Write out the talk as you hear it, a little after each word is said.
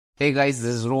Hey guys,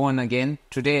 this is Rohan again.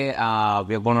 Today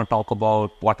we are going to talk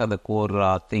about what are the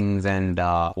core things and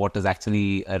what is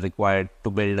actually required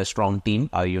to build a strong team,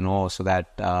 so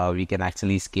that we can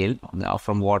actually scale.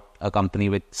 From what a company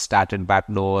which started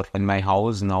backdoor in my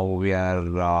house, now we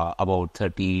are about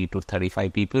 30 to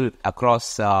 35 people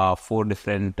across 4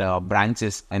 different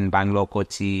branches in Bangalore,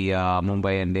 Kochi,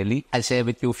 Mumbai and Delhi. I'll share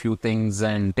with you a few things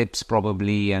and tips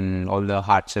probably and all the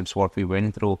hardships what we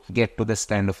went through, get to this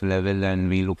kind of level, and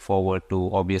we look forward to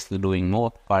obviously doing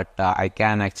more. But I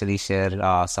can actually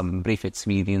share some brief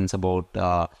experience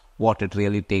about what it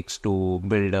really takes to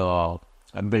build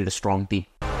a strong team.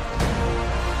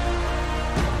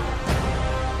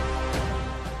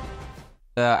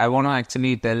 I want to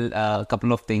actually tell a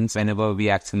couple of things whenever we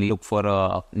actually look for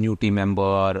a new team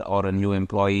member or a new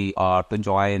employee to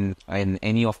join in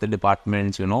any of the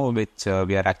departments, which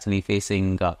we are actually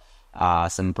facing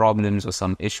some problems or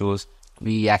some issues.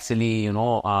 We actually,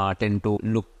 tend to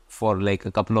look for like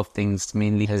a couple of things,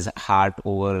 mainly his heart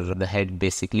over the head,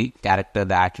 basically character,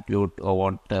 the attitude, or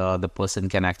what the person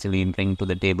can actually bring to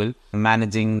the table.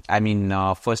 Managing,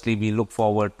 firstly we look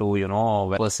forward to,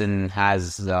 the person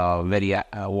has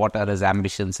what are his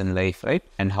ambitions in life, right?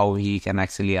 And how he can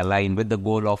actually align with the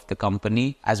goal of the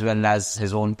company as well as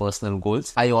his own personal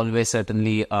goals. I always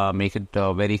certainly make it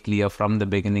very clear from the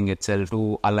beginning itself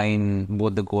to align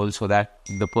both the goals so that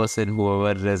the person,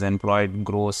 whoever is employed,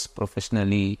 grows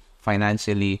professionally,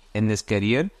 financially in this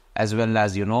career, as well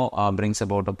as brings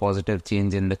about a positive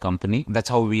change in the company. That's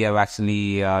how we have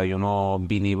actually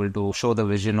been able to show the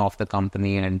vision of the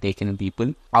company and taken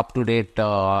people up to date.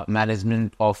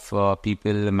 Management of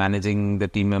people, managing the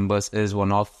team members is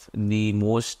one of the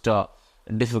most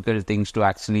difficult things to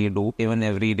actually do. Even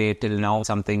every day till now,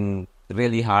 something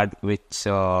really hard which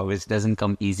doesn't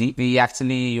come easy. We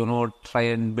actually try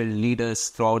and build leaders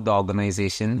throughout the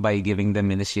organization by giving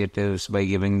them initiatives, by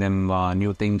giving them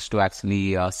new things to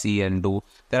actually see and do.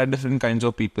 There are different kinds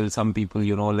of people. Some people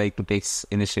like to take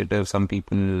initiatives. Some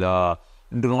people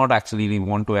do not actually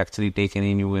want to actually take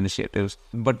any new initiatives,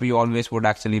 but we always would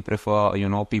actually prefer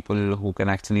people who can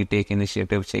actually take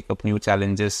initiative, take up new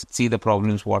challenges, see the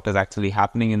problems, what is actually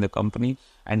happening in the company,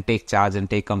 and take charge and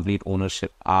take complete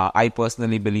ownership. I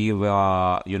personally believe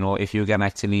if you can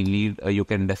actually lead, you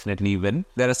can definitely win.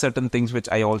 There are certain things which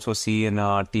I also see in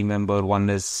a team member. One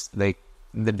is like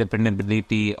the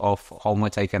dependability of how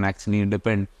much I can actually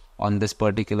depend on this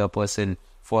particular person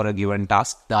for a given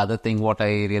task. The other thing what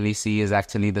I really see is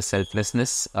actually the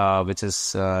selflessness, which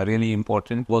is really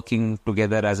important. Working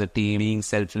together as a team, being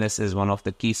selfless is one of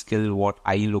the key skills what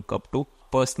I look up to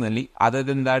personally. Other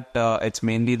than that, it's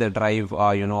mainly the drive,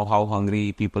 how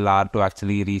hungry people are to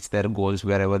actually reach their goals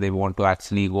wherever they want to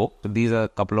actually go. So these are a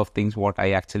couple of things what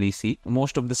I actually see.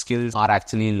 Most of the skills are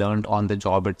actually learned on the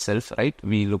job itself, right?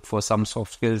 We look for some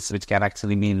soft skills which can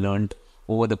actually be learned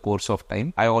over the course of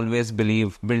time. I always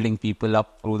believe building people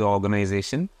up through the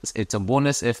organization. It's a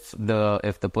bonus if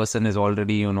the person is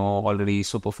already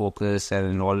super focused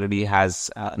and already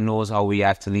knows how he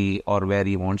actually or where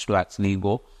he wants to actually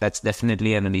go. That's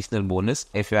definitely an additional bonus.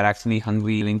 If you're actually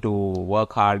hungry, willing to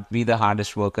work hard, be the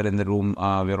hardest worker in the room,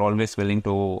 we're always willing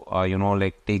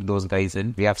to take those guys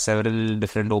in. We have several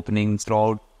different openings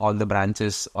throughout all the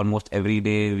branches. Almost every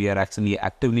day we are actually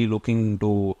actively looking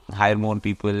to hire more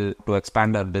people to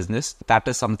expand our business. That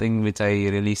is something which I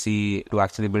really see to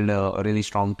actually build a really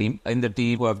strong team. In the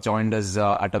team who have joined us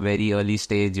at a very early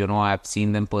stage, I've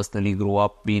seen them personally grow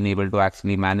up, being able to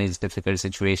actually manage difficult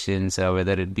situations,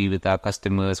 whether it be with our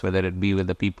customers, whether it be with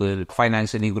the people,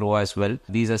 financially grow as well.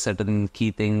 These are certain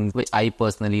key things which I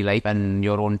personally like. And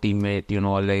your own teammate,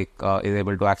 is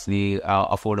able to actually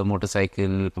afford a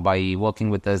motorcycle by working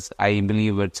with us. I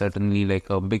believe it's certainly like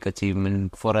a big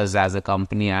achievement for us as a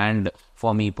company and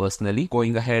for me personally.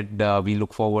 Going ahead, we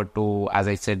look forward to, as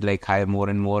I said, hire more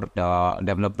and more,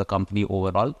 develop the company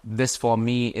overall. This for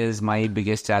me is my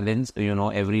biggest challenge.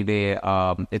 Every day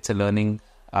it's a learning.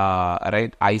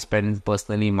 Right, I spend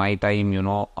personally my time,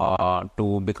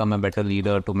 to become a better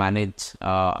leader, to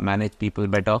manage people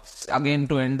better. Again,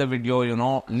 to end the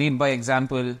video, lead by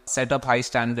example, set up high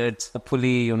standards.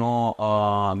 Hopefully,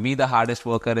 be the hardest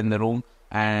worker in the room,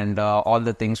 and all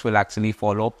the things will actually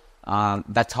follow.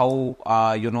 That's how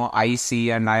I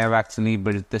see and I have actually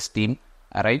built this team.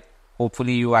 Right.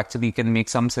 Hopefully, you actually can make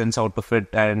some sense out of it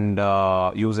and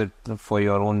use it for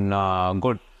your own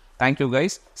good. Thank you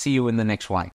guys. See you in the next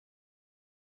one.